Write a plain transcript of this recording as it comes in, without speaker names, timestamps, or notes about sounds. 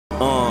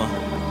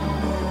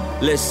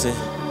Listen.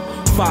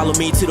 Follow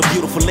me to the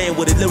beautiful land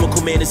where the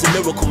lyrical man is a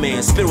miracle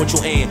man,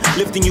 spiritual and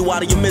lifting you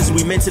out of your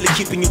misery, mentally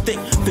keeping you thick,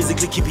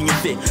 physically keeping you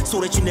fit, so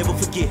that you never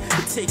forget.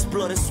 It takes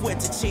blood and sweat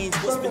to change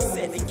what's been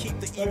said and keep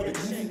the evil in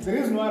check. The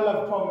reason why I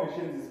love power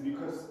machines is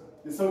because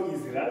it's so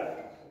easy, right?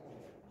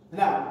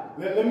 Now,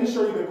 let me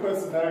show you the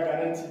questions that are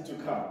guaranteed to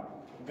come.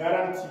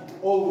 Guaranteed,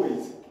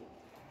 always.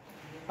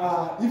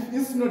 If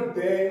it's not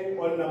there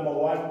on number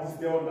 1, it's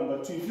there on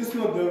number 2. If it's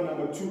not there on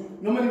number 2,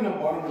 normally number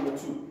 1 or number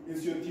 2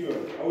 is your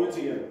theory. Are we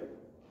together?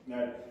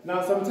 Right.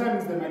 Now,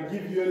 sometimes they might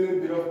give you a little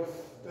bit of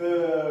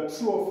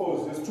true or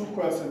false. There's 2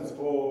 questions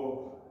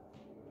or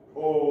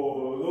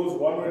those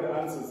one-word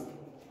answers.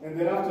 And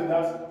then after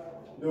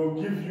that, they'll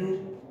give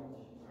you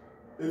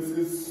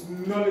it's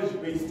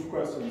knowledge-based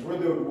questions where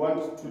they would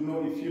want to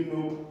know if you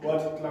know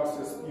what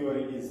Clausius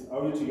theory is.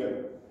 Are we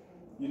together?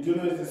 You do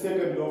know it's the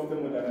second law of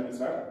thermodynamics,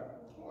 right?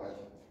 What?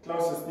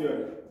 Clausius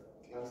theory.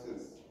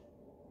 Clausius.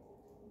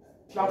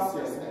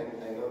 Clausius. I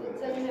know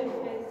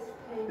that.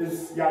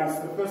 It's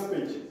the first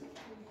page.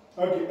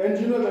 Okay, and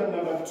you know that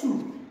number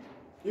 2,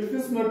 if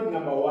it's not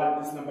number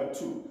 1, it's number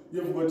 2.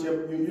 You've got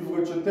your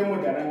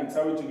thermodynamics.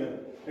 Are we together?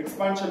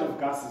 Expansion of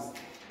gases.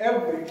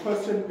 Every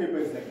question paper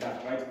is like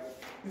that, right?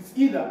 It's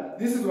either,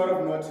 this is what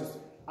I've noticed,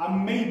 I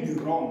may be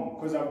wrong,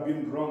 because I've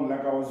been wrong,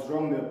 like I was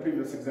wrong the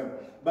previous exam.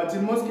 But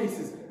in most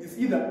cases, it's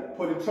either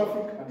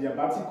polytrophic,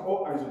 adiabatic,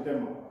 or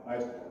isothermal,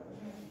 right?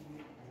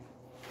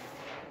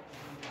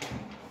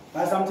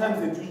 But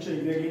sometimes they do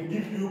change. They can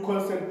give you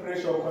constant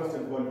pressure or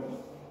constant volume.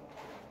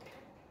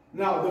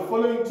 Now, the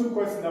following 2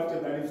 questions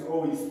after that is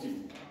always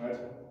steam, right?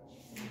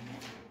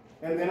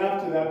 And then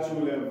after that, you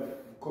will have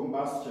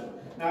combustion.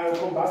 Now,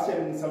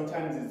 combustion,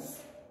 sometimes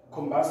it's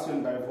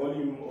combustion by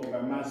volume or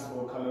by mass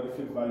or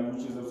calorific value,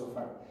 which is also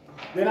fine.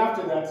 Then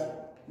after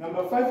that,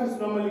 number 5 is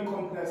normally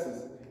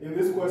compressors. In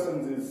this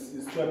question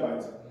is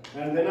turbines.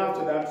 And then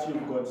after that,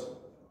 you've got,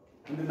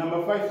 and the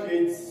number 5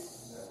 here is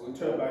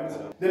turbines.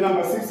 The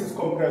number 6 is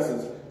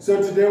compressors.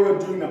 So today we're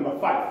doing number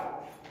 5.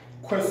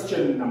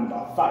 Question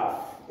number 5.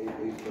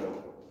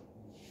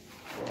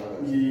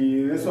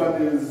 This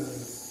one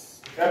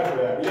is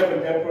April,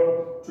 11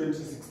 April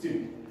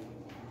 2016.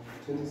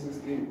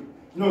 2016?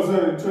 No,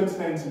 sorry,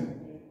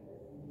 2019.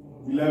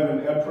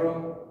 11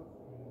 April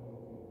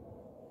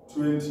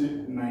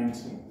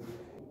 2019.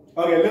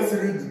 Okay, let's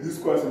read this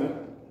question.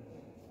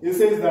 It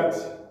says that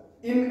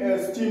in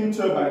a steam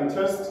turbine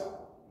test,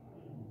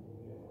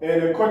 a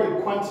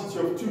recorded quantity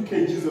of 2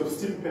 kg of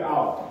steam per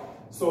hour,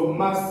 so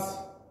mass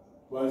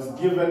was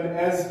given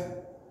as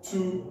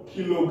 2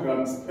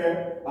 kilograms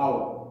per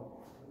hour,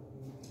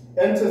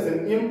 enters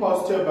an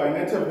impulse turbine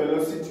at a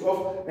velocity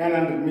of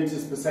 900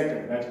 meters per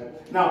second.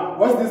 Right? Now,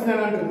 what's this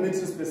 900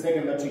 meters per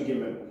second that you're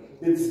given?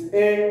 It's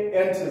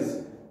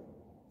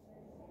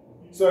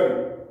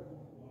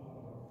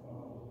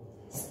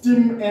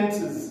steam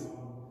enters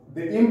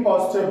the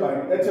impulse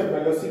turbine at a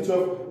velocity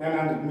of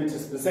 900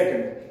 meters per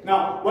second.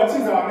 Now, what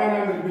is our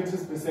 900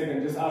 meters per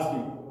second? Just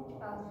asking.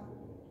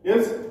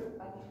 Yes?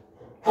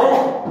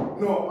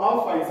 No,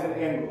 alpha is an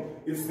angle.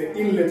 It's the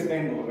inlet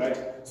angle, right?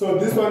 So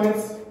this one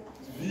is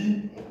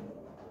V.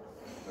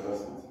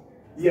 Velocity.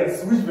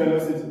 Yes, which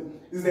velocity?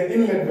 It's the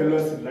inlet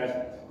velocity, right?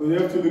 So you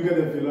have to look at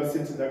the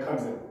velocity that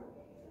comes in.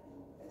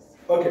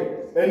 Okay,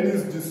 and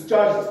it's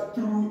discharged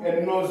through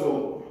a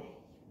nozzle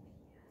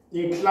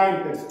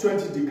inclined at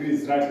 20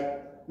 degrees, right?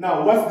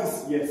 Now, what's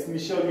this? Yes,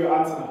 Michelle, your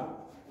answer now.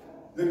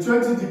 The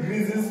 20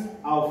 degrees is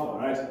alpha,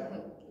 right?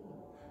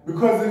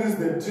 Because it is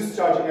the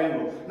discharge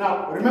angle.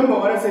 Now, remember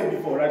what I said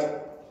before, right?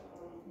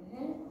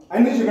 I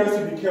need you guys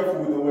to be careful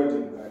with the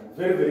wording, right?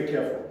 Very, very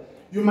careful.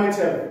 You might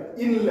have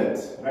inlet,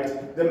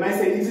 right? They might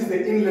say it is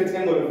the inlet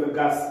angle of the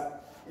gas.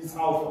 It's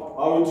alpha.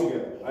 Are we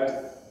together, right?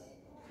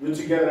 We're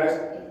together, right?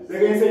 They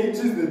can say it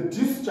is the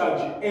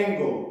discharge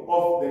angle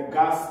of the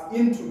gas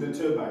into the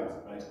turbines,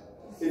 right?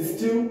 It's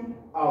still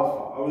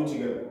alpha. Are we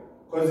together?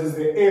 Because it's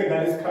the air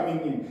that is coming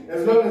in.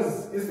 As long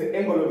as it's the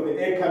angle of the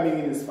air coming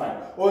in, is fine.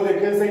 Or they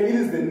can say it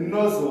is the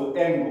nozzle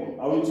angle.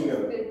 Are we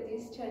together? The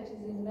discharge is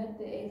not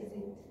the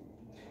exit.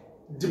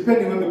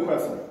 Depending on the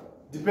question.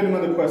 Depending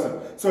on the question.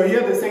 So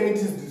here they're saying it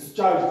is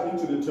discharged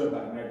into the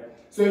turbine, right?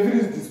 So if it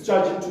is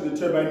discharged into the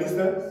turbine, is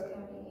that?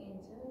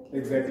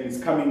 Exactly, it's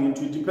coming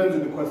into. It depends on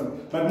the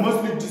question. But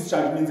mostly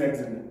discharge means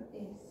exiting.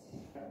 Yes.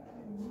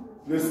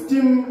 The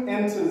steam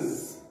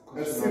enters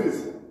a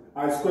series.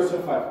 It's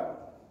question 5.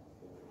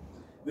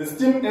 The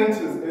steam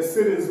enters a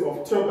series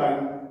of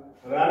turbine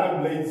runner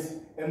blades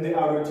and they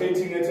are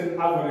rotating at an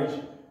average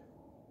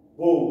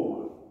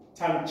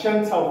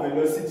tangential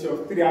velocity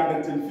of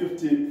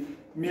 350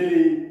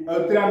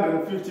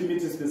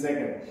 meters per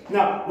second.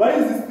 Now, what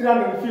is this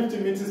 350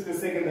 meters per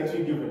second that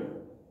you're given?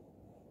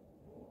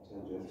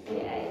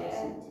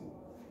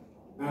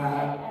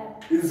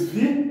 Is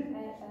V?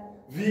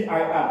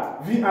 VIR.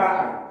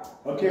 VRI.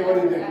 Okay, what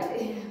do you think?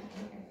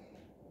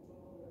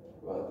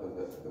 Well,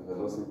 the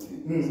velocity.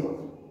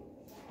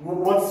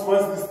 What's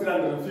this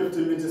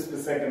 350 meters per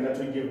second that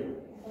we give?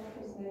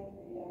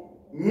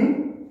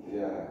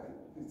 Yeah,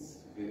 it's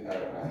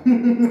VRI.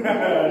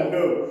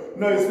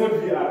 No, it's not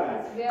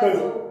VRI. Because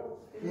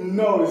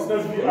no, it's not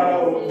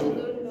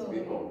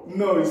VRI.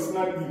 No, it's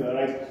not either,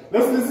 right?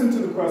 Let's listen to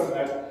the question,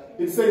 right?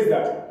 It says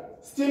that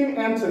steam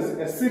enters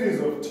a series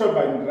of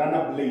turbine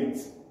runner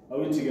blades. Are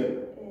we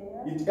together?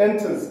 Yeah. It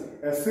enters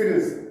a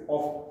series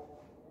of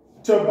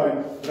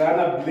turbine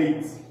runner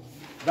blades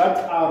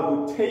that are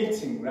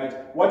rotating,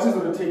 right? What is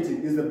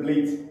rotating is the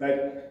blades,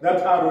 right?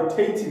 That are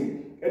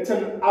rotating at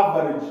an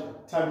average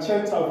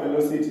tangential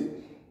velocity.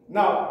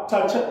 Now,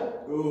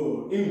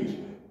 English.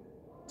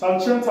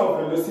 Tangential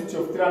velocity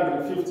of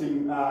 350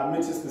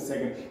 meters per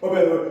second. Oh,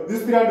 by the way,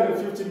 this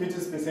 350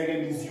 meters per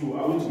second is u.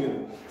 Are we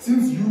together?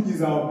 Since u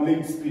is our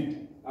blade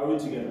speed, are we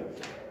together?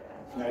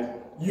 Right?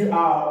 You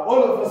are,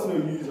 all of us know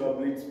u is our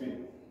blade speed.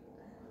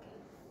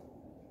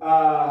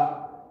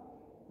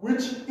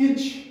 Which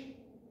each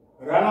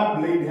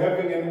runner blade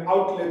having an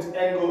outlet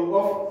angle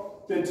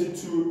of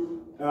 32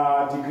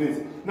 degrees.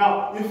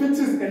 Now, if it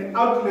is an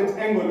outlet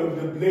angle of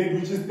the blade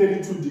which is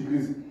 32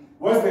 degrees,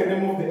 what's the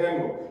name of the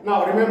angle?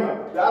 Now,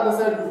 remember, the other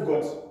side we've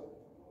got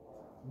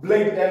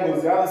blade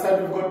angles, the other side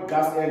we've got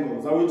gas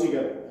angles. Are we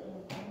together?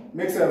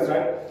 Makes sense,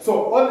 right?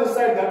 So, on the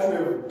side that we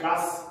have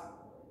gas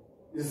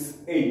is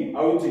A.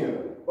 Are we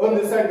together? On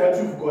the side that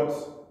we've got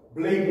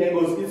blade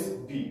angles is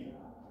B.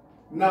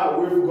 Now,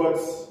 we've got...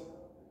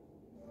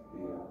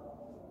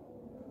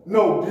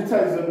 No, beta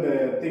is on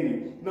the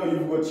thingy. No,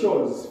 you've got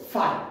yours,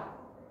 phi.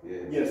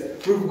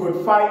 Yes, we've got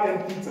phi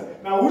and theta.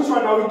 Now, which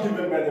one are we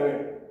given, by the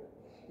way?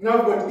 Now,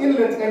 we've got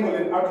inlet angle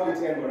and outlet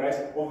angle, right,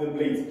 of the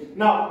blades.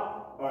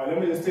 Now, let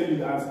me just tell you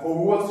the answer. Or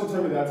who wants to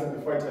tell me the answer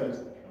before I tell it?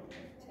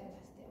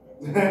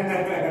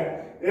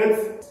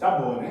 It's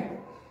stubborn, eh?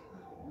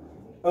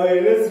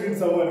 Okay, let's read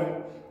someone.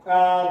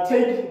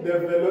 Take the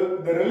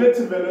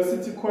relative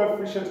velocity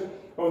coefficient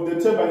of the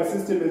turbine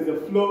system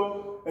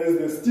as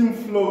the steam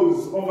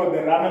flows over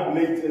the runner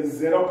blades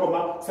is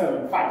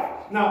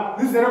 0.75. Now,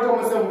 this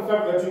 0.75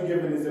 that you're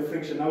given is the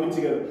friction. Now we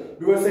together.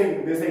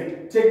 They're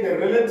saying take the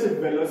relative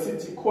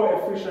velocity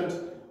coefficient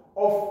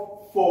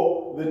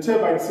for the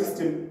turbine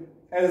system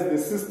as the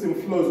system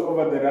flows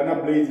over the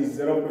runner blades is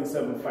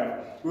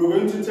 0.75. We're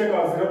going to take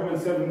our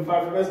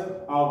 0.75 as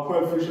our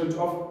coefficient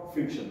of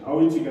friction. Are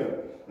we together?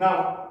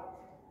 Now,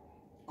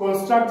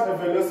 construct a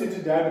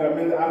velocity diagram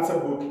in the answer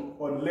book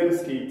on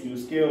landscape to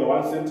scale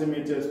 1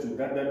 centimeters to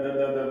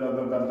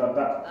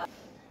that.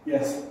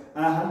 Yes.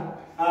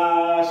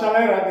 Shall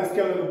I write the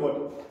scale on the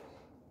board?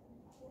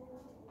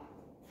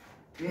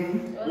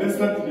 Let's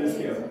start with the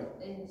scale.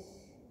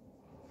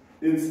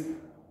 It's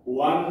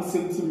 1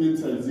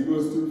 centimeter is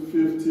equals to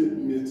 50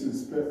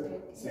 meters per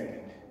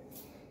second.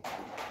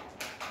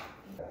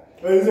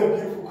 Well, this is a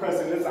beautiful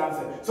question. Let's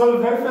answer. So the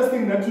very first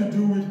thing that you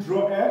do, we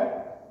draw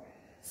a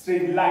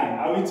straight line.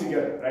 Are we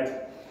together, right?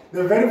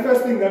 The very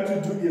first thing that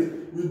we do is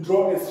we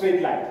draw a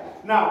straight line.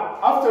 Now,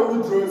 after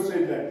we draw a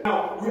straight line,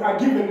 now we are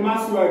given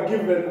mass, we are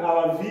given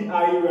our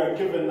VI, we are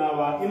given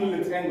our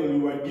inlet angle,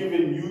 we are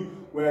given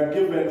U, we are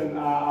given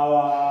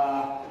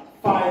our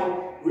phi,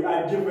 we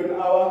are given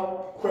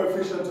our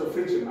coefficient of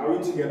friction. Are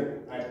we together,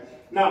 right?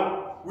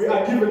 Now, we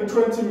are given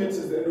 20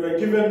 meters and we are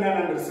given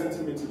 900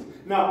 centimeters.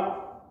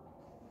 Now,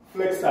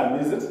 flex time,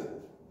 is it?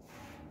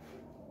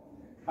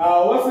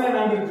 What's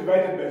 900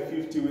 divided by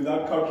 50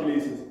 without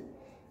calculating?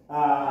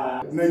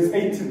 No, it's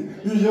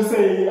 18. You just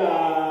say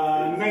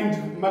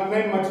 9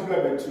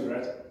 multiplied by 2,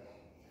 right?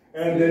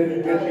 And then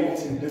you get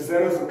 18. The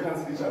zeros will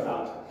cancel each other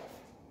out.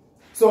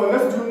 So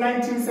let's do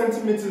 19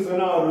 centimeters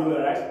on our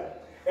ruler, right?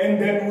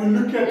 And then we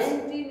look at...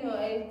 19 or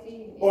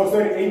 18? Oh,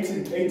 sorry,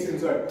 18,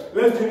 sorry.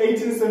 Let's do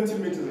 18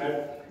 centimeters,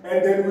 right?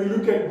 And then we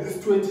look at this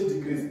 20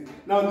 degrees.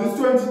 Now, this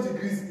 20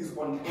 degrees is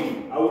on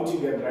A. Are we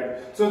together,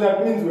 right? So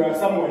that means we are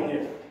somewhere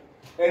here.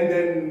 And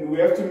then we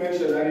have to make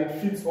sure that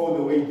it fits all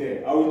the way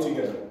there. Are we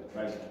together?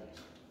 Right.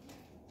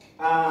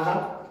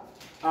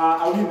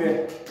 Are we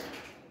there?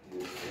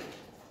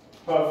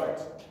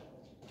 Perfect.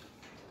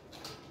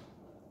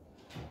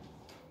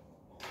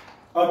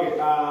 Okay.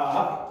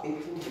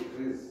 18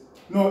 degrees.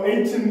 No,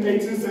 18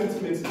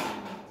 centimeters.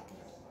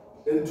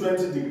 And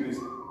 20 degrees.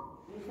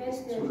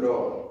 First, Too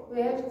long.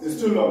 we have to It's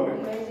too long,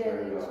 right?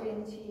 measure the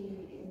 20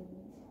 in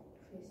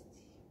first.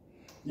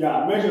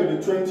 Yeah, measure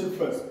the 20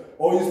 first.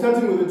 Or you're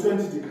starting with the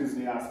 20 degrees.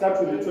 Yeah, start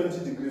with the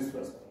 20 degrees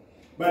first.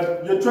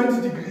 But your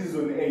 20 degrees is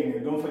on A,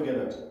 don't forget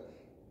that.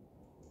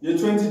 Your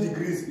 20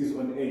 degrees is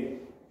on A.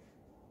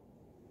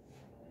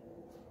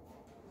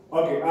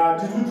 Okay,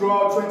 did we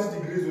draw 20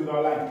 degrees with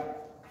our line?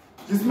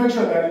 Just make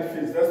sure that it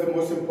fits. That's the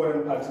most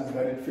important part, is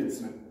that it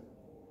fits, man.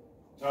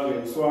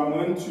 Okay, so I'm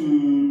going to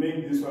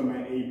make this one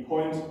my A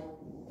point.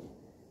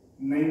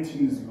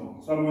 19 is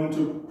long. So I'm going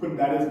to put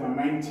that as my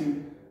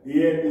 19.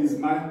 Here is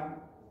my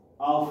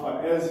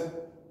alpha as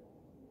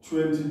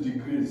 20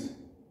 degrees.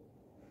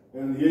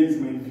 And here is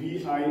my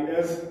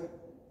VIS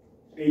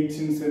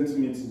 18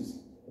 centimeters.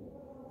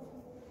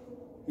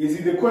 You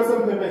see, the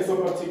question paper is so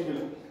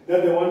particular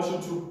that they want you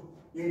to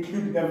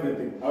include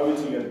everything. Are we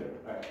together?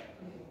 Right.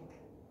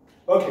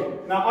 Okay,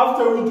 now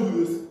after we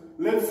do this,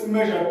 let's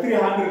measure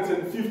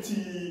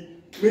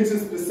 350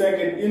 meters per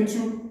second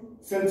into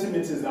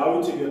centimeters. How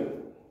would you get?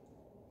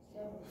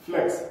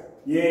 Flex.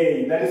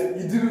 Yay, that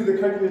is, you did it with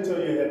the calculator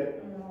in your head.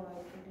 No, I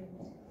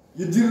didn't.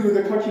 You did it with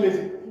the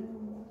calculator?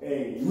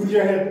 Hey, with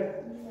your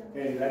head?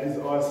 Hey, that is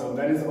awesome.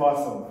 That is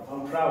awesome.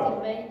 I'm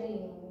proud.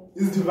 Dividing.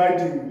 It's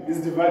dividing.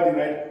 It's dividing,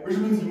 right? Which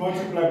means you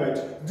multiply by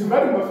 2.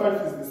 Dividing by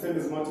 5 is the same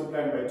as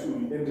multiplying by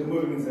 2 and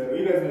removing 0.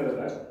 You guys know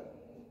that?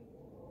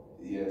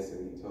 Yes,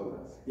 and he told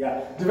us.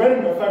 Yeah.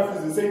 Dividing by 5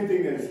 is the same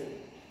thing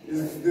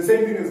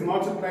as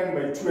multiplying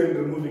by 2 and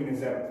removing a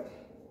 0.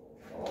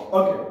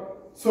 Okay.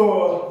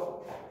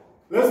 So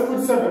let's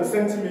put 7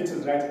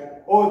 centimeters,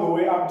 right? All the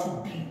way up to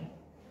B.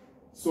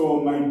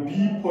 So my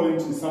B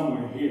point is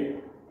somewhere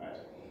here.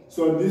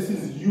 So this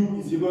is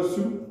U is equals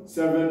to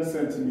 7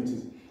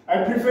 centimeters.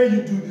 I prefer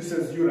you do this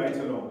as you write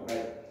along,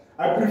 right?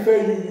 I prefer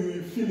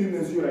you fill in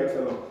as you write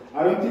along.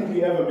 I don't think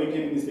we ever make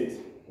any mistakes.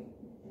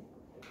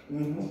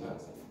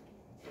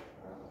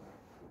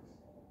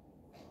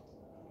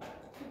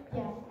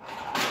 Yeah.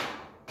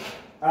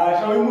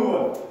 Shall we move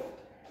on?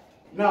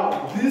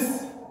 Now,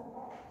 this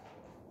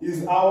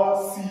is our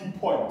C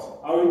point.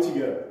 Are we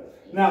together?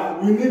 Now,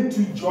 we need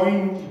to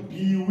join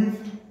B with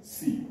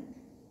C.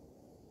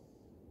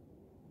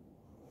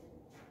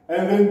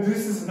 And then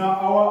this is now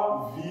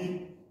our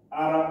V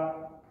R.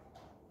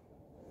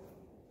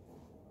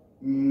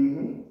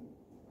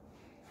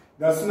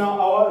 That's now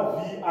our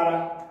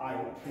VRI.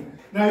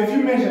 Now, if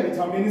you measure it,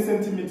 how many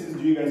centimeters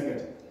do you guys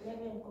get?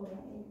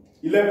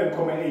 11.8.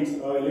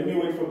 11.8. Let me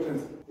wait for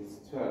Prince. It's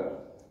 12.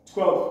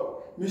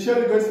 12.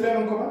 Michelle, you got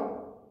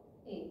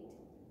 11.8.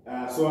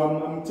 8. So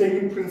I'm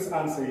taking Prince's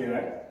answer here,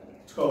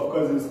 right? 12,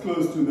 because it's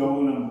close to the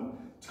whole number.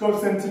 12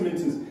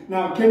 centimeters.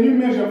 Now, can you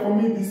measure for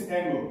me this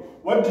angle?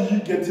 What do you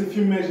get if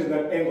you measure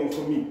that angle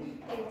for me?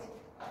 8.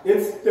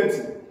 It's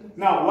 30.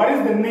 Now, what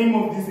is the name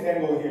of this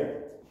angle here?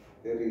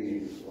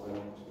 31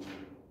 to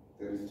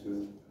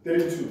 32.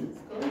 32.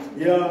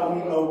 Yeah,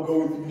 I'll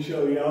go with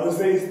Michelle. Yeah, I'll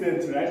say it's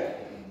 30, right?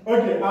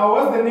 Okay,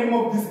 what's the name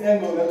of this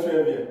angle that we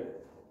have here?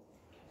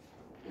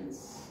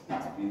 It's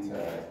beta,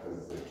 right?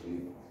 Because it's a G.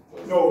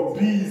 No,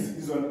 B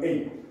is on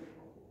A.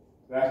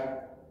 Right?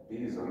 B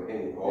is on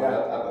A. Or Yeah.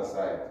 that other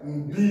side.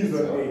 B is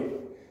on A.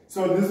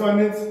 So this one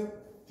is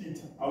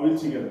theta. Are we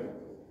together?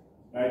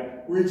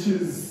 Right? Which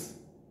is,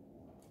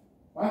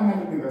 why am I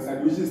looking at that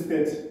side? Which is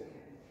 30.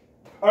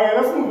 Alright,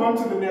 let's move on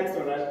to the next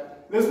one, right?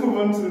 Let's move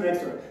on to the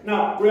next one.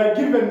 Now, we are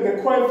given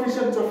the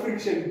coefficient of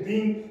friction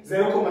being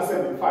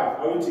 0.75.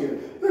 Are we together?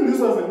 Then this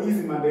was an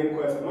easy mundane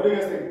question. What do you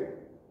guys think?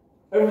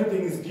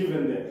 Everything is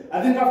given there.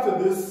 I think after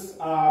this,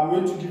 I'm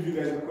going to give you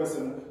guys a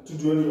question to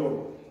do on your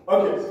own.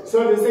 Okay,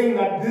 so they're saying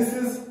that this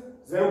is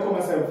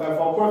 0.75.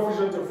 Our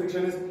coefficient of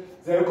friction is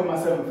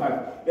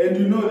 0.75. And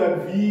you know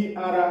that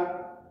VRO.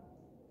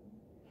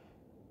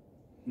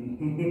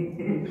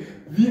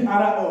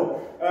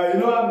 You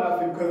know I'm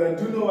laughing because I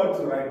do know what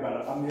to write,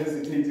 but I'm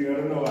hesitating. I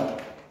don't know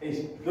what.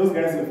 Those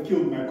guys have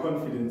killed my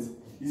confidence.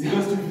 It's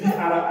equals to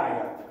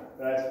VRI,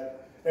 right?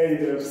 Hey,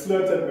 they've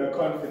slaughtered my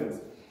confidence.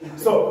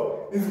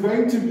 So it's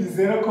going to be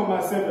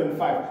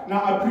 0.75.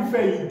 Now I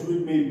prefer you do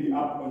it maybe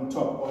up on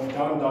top or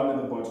down at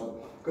the bottom,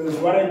 because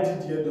what I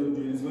did here, don't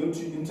do it. It's going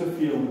to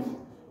interfere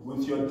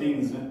with your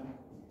things.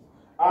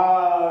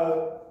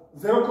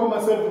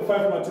 0.75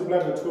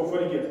 multiplied by 12. What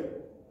do you get?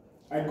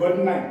 I got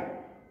 9.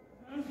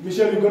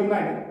 Michelle, you got 9?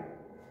 Eh?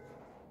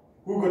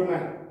 Who got 9? I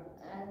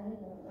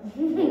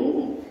don't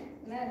know.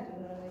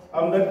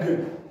 I'm that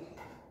good.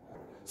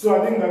 So I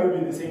think that will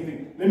be the same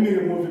thing. Let me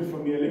remove it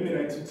from here. Let me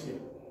write it here.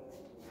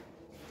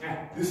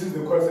 This is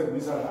the concept.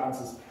 These are the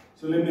answers.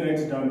 So let me write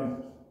it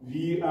down.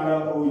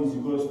 VRO is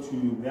equals to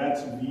that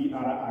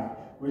VRI,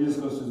 which is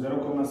equals to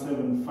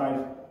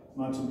 0.75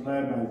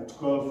 multiplied by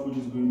 12, which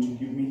is going to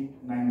give me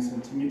 9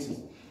 centimeters.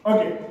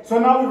 Okay, so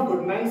now we've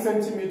got 9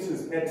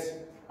 centimeters at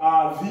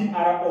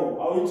VRO.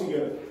 Are we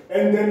together?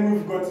 And then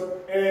we've got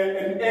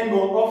an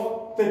angle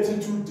of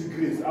 32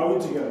 degrees. Are we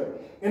together?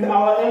 And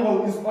our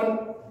angle is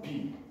on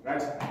B,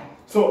 right?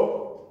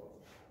 So,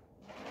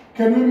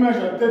 can we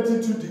measure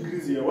 32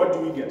 degrees here? What do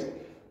we get?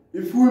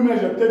 If we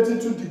measure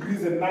 32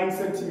 degrees at 9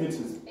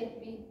 centimeters.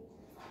 At B.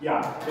 Yeah,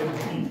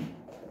 at B.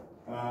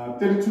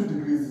 32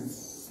 degrees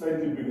is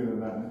slightly bigger than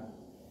that.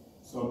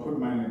 So I'll put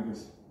mine like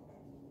this.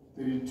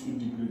 32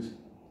 degrees.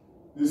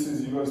 This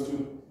is equals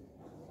to.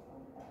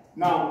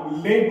 Now,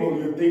 label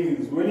your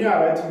things. When you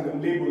are writing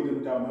them, label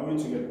them down. How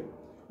many together?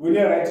 When you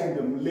are writing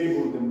them,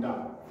 label them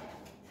down.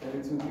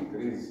 32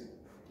 degrees.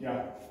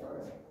 Yeah.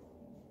 Right.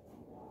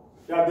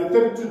 Yeah, the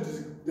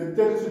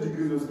 32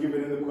 degrees was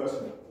given in the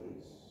question.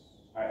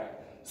 Alright.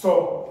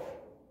 So,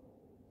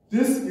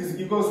 this is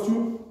equals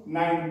to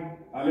 9.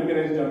 Let me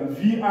write it down.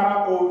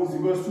 VRO is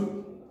equals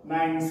to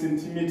 9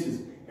 centimeters.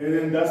 And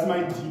then that's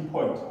my D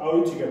point. Are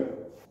we together?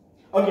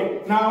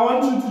 Okay, now I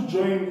want you to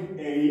join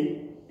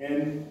A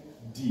and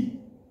D.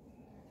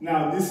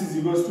 Now this is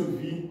equals to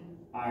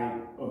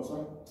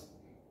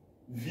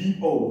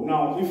VO.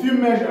 Now if you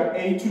measure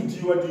A to D,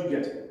 what do you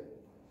get?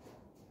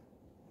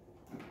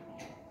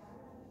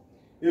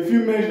 If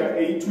you measure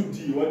A to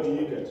D, what do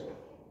you get?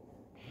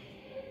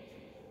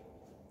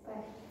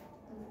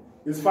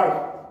 It's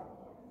 5.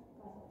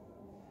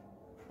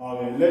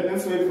 Okay,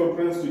 let's wait for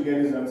Prince to get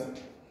his answer.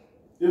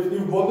 If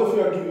both of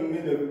you are giving me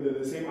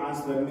the same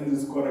answer, that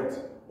means it's correct.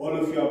 All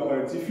of you are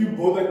correct. If you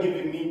both are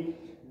giving me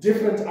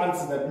different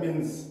answers, that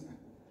means,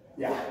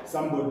 yeah,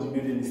 somebody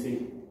made a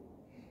mistake.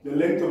 The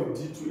length of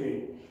D to A,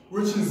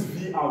 which is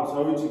V out.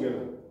 Are we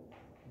together?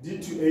 D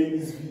to A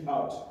is V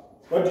out.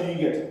 What do you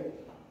get?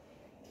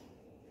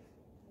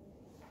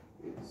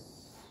 It's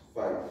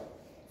 5.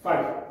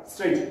 5.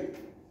 Straight.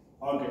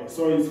 Okay,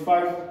 so it's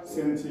 5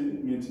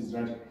 centimeters,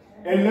 right?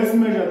 And let's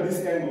measure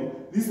this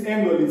angle. This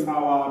angle is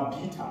our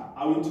beta.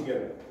 Are we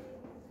together?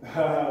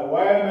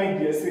 Why am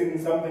I guessing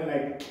something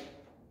like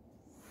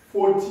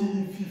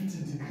 40,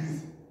 50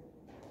 degrees?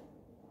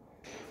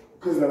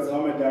 Because that's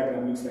how my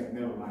diagram looks like.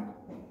 Never mind.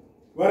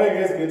 What are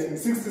you guys getting?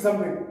 60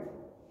 something?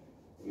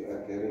 We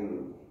are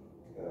getting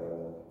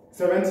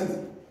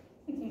 70.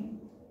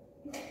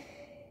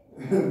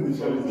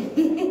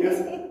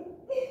 Yes?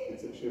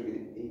 it's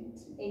actually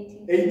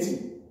 80.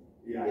 80.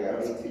 Yeah, Yeah,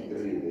 that's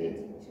 83 there.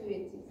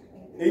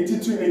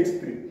 82,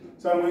 83.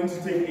 So I'm going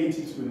to take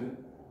 82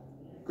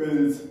 because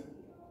it's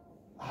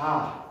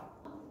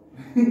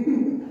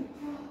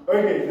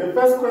Okay, the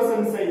first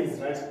question says,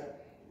 right?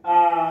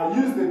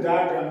 Use the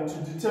diagram to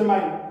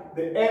determine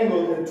the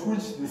angle at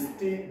which the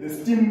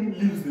steam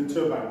leaves the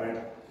turbine,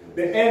 right?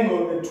 The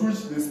angle at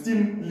which the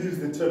steam leaves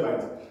the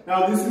turbines.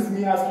 Now this is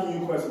me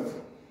asking you questions.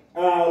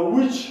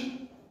 Which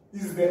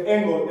is the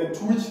angle at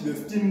which the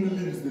steam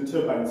leaves the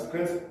turbines?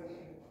 Chris?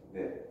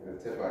 The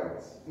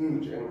turbines.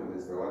 Which angle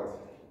is the what?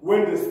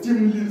 When the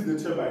steam leaves the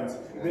turbines.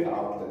 The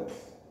outlets.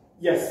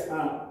 Yes.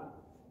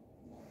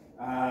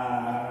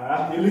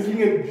 You're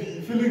looking at B.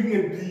 If you're looking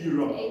at B, you're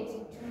wrong. 82.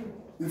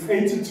 It's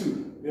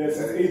 82. Yes,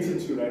 it's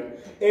 82, right?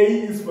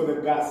 A is for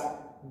the gas.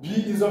 B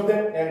is of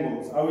the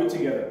angles. Are we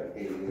together? A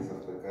is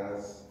of the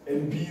gas.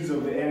 And B is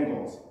of the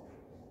angles.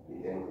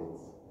 The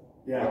angles.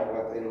 Yeah.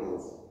 What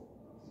angles?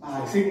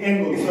 I say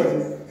angles,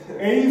 sorry.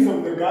 A is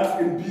of the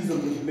gas and B is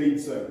of the blade,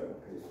 sorry.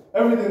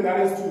 Everything that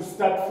is to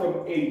start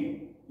from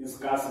A is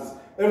gases.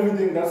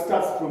 Everything that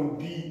starts from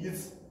B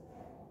is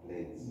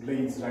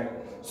blades, right?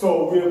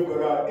 So we have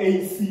got our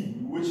AC,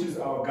 which is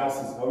our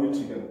gases. Are we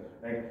together?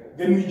 Right?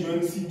 Then we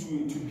join C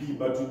to B,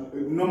 but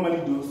we normally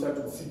don't start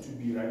with C to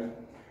B, right?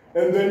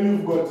 And then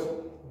you've got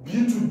B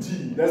to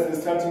D, that's the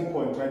starting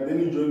point, right? Then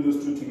you join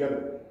those two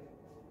together.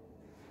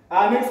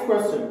 Our next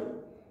question,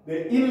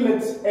 the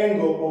inlet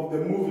angle of the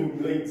moving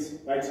blades,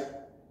 right?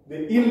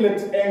 The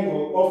inlet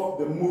angle of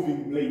the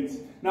moving blades.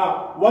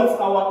 Now, what's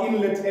our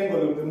inlet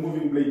angle of the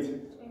moving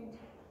blade?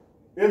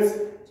 20. It's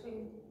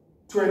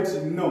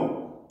 20.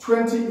 No.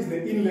 20 is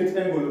the inlet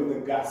angle of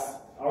the gas.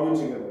 Are we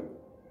together?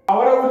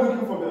 What are we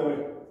looking for, by the way?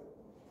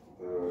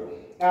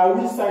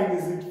 Which sign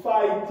is it?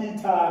 Phi,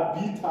 theta,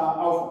 beta,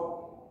 alpha?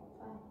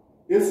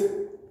 Yes?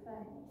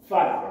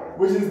 Phi.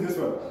 Which is this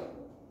one?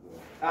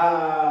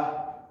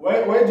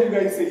 Why do you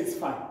guys say it's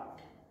phi?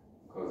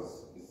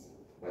 Because it's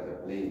by the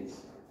blades.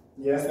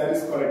 Yes, that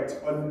is correct.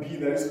 On B,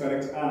 that is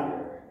correct.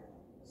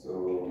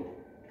 So,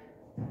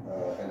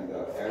 and the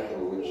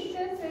angle which... You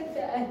just said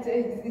the answer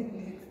is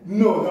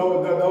No,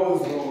 that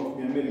was wrong with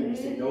me. I made a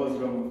mistake. That was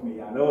wrong with me.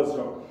 Yeah, that was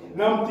wrong.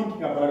 Now I'm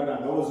thinking about it now.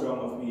 That was wrong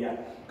with me. Yeah,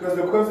 because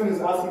the question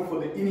is asking for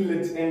the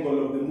inlet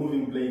angle of the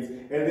moving blades,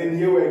 and then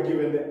here we're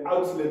given the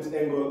outlet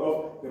angle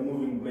of the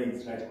moving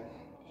blades, right?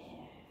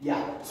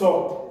 Yeah.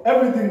 So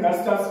everything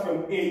that starts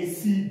from A,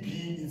 C,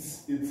 B,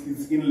 it's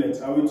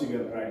inlet. Are we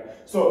together, right?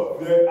 So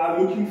they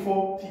are looking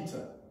for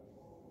theta.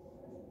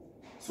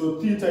 So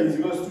theta is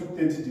equals to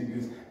 30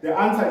 degrees. The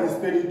answer is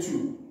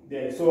 32.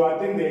 There. So I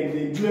think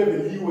they do have a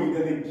leeway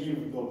that they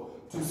give though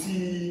to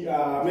see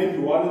maybe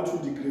 1 or 2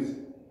 degrees.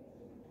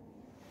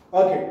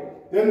 Okay,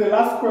 then the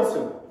last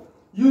question.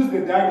 Use the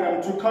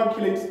diagram to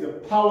calculate the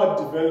power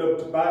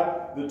developed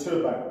by the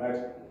turbine,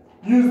 right?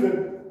 Use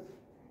the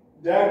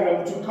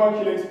diagram to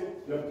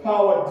calculate the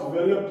power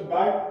developed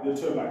by the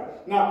turbine.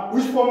 Now,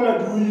 which formula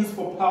do we use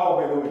for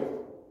power, by the way?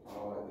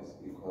 Power is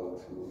equal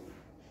to...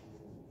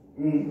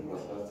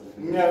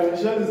 Yeah,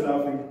 Michelle is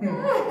laughing.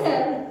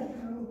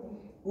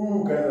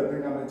 Ooh, guys, I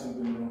think I might have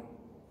been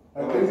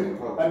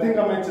wrong. I think I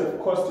might have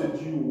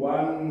costed you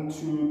 1,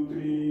 2,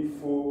 3,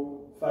 4,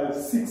 5,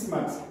 6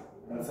 months.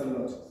 That's a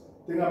lot.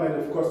 I think I might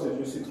have costed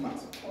you 6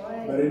 months.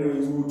 Why? But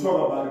anyways, we'll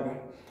talk about it again.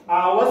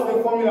 What's the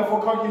formula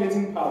for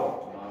calculating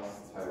power?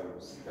 Mass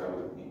times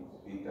W.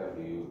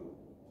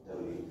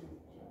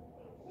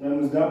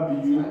 Times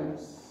W.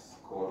 Times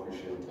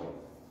coefficient of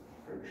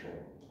friction.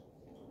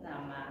 Nah,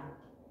 man.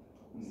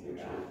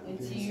 Yeah.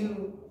 It's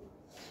you.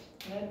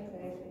 Not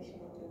coefficient.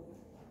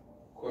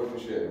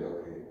 Coefficient,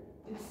 okay.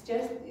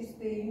 It's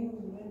the U,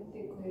 not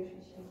the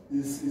coefficient.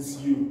 It's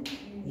U.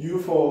 U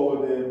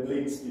for the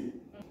blade speed.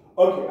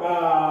 Okay,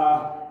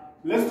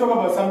 let's talk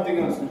about something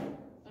else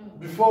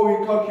before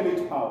we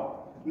calculate power.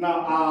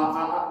 Now,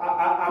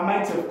 I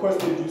might have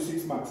costed you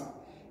 6 months.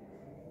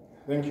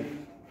 Thank you.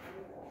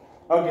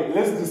 Okay,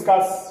 let's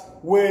discuss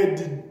where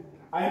did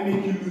I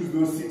make you lose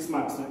those 6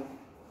 marks.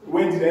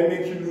 Where did I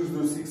make you lose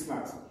those 6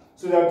 marks?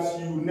 So that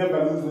you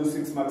never lose those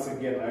 6 marks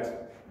again, right?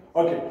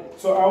 Okay,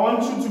 so I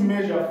want you to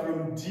measure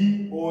from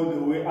D all the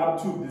way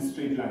up to this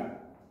straight line.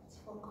 It's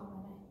 4,9.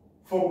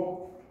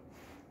 4.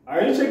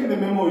 Are you checking the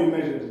memo or you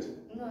measured it?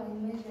 No, I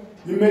measured it.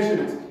 You measured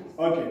it.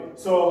 Okay,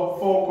 so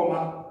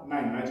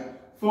 4,9, right?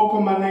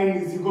 4,9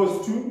 is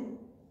equals to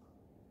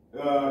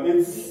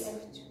it's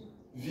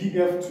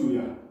VF2,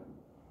 yeah.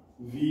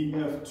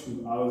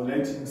 VF2. I was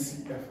writing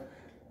CF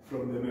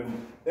from the memo.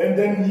 And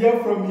then here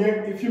from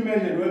here, if you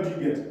measure, what do you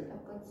get?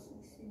 I've got 6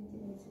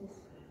 centimeters.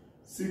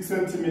 6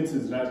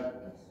 centimeters, right? Yes.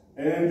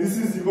 And this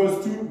is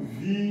equals to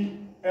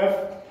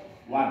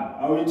VF1.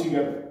 Are we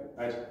together?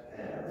 Right?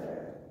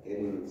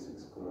 Getting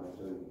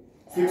 6,3.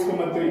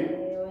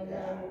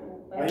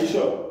 6,3. Are you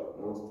sure?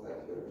 Most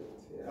accurate,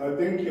 yeah. I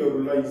think your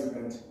ruler is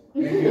bent.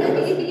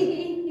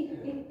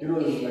 It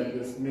was like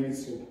this, make it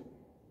straight.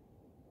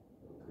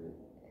 Okay.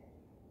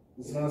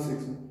 It's not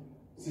 6,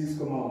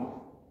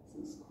 6,1.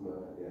 6,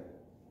 yeah.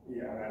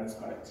 Yeah, that is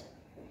correct.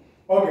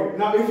 Okay,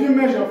 now if you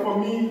measure for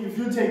me, if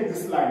you take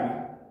this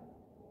line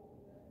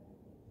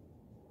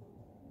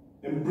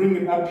and bring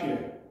it up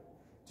here,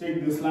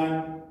 take this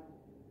line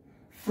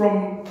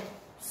from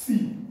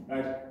C,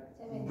 right?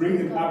 Bring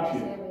it up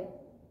here.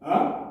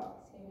 Huh?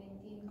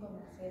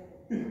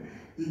 17,7.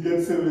 You get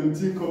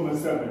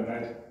 17,7,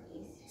 right?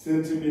 Yes.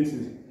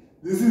 Centimeters.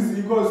 This is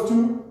equals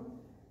to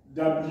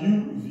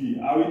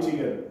WV. Are we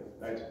together?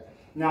 Right.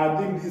 Now I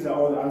think these are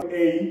all the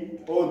A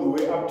all the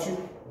way up to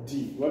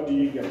D. What do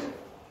you get?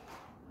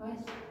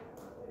 What?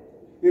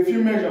 If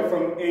you measure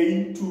from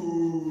A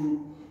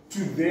to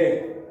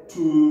there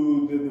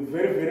to the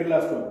very, very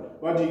last one,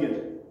 what do you get?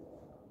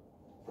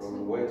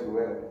 From where to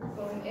where?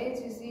 From A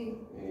to C.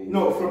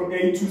 No, from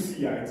A to C,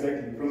 yeah,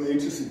 exactly. From A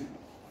to C.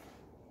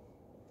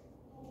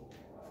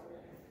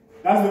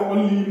 That's the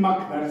only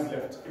mark that is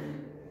left.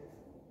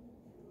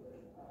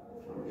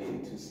 From A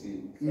to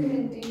C.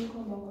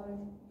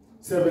 17,1.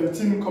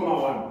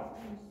 17,1.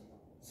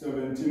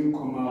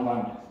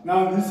 17,1.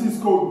 Now this is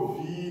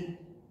called V.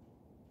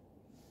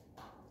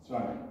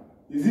 Sorry.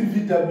 Is it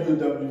VW or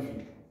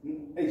WV?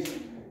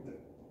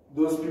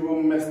 Those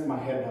people messed my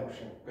head up.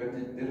 But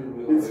they didn't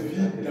really. It's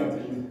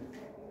VW.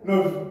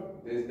 No,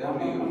 There's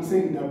W. I'm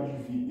saying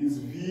WV. It's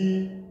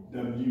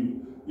VW.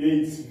 Yeah,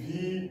 it's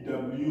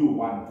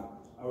VW1.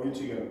 Are we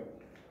together?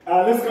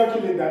 Let's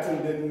calculate that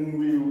and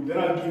then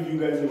I'll give you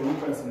guys a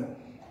reference.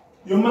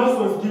 Your mass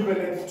was given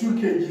at 2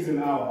 kgs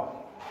an hour.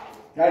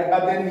 Right?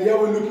 But then here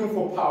we're looking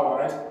for power,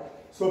 right?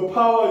 So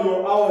power,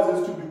 your hours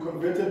is to be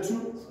converted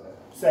to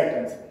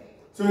seconds.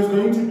 So it's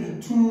going to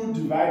be 2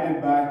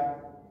 divided by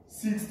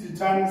 60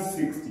 times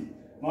 60.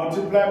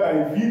 Multiplied by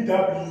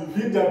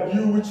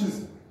VW, which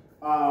is,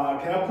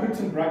 can I put it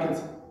in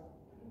brackets?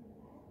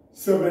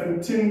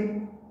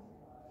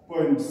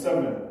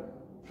 17.7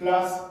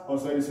 plus, oh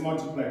sorry, it's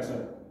multiplied,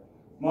 sorry.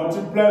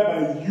 Multiplied by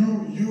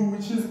U,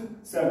 which is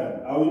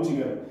 7. Are we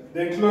together?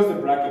 Then close the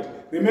bracket.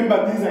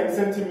 Remember, these are in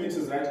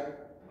centimeters, right?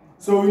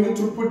 So we need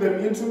to put them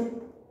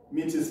into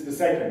meters per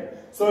second.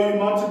 So you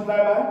multiply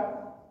by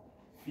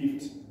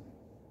 50.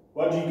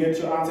 What do you get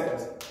your answer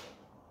as?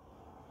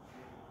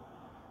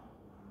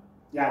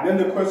 Yeah, then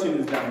the question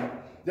is done.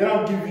 Then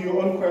I'll give you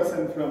your own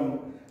question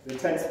from the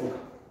textbook.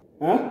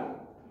 Huh?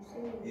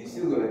 You're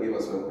still gonna give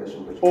us one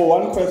question, but Oh,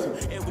 one question.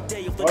 Every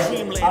day of the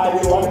Okay.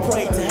 dreamland, we all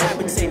pray to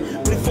habitate.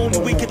 But if only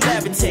we could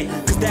levitate,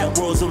 cause that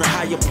world's on a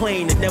higher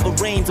plane. It never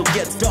rains or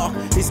gets dark.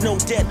 There's no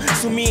death,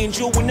 so me and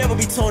you will never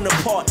be torn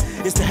apart.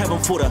 It's the heaven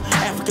for the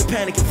African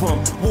panicking from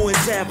war and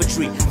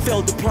savagery,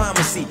 failed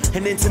diplomacy,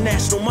 and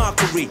international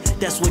mockery.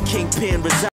 That's where Kingpin resides.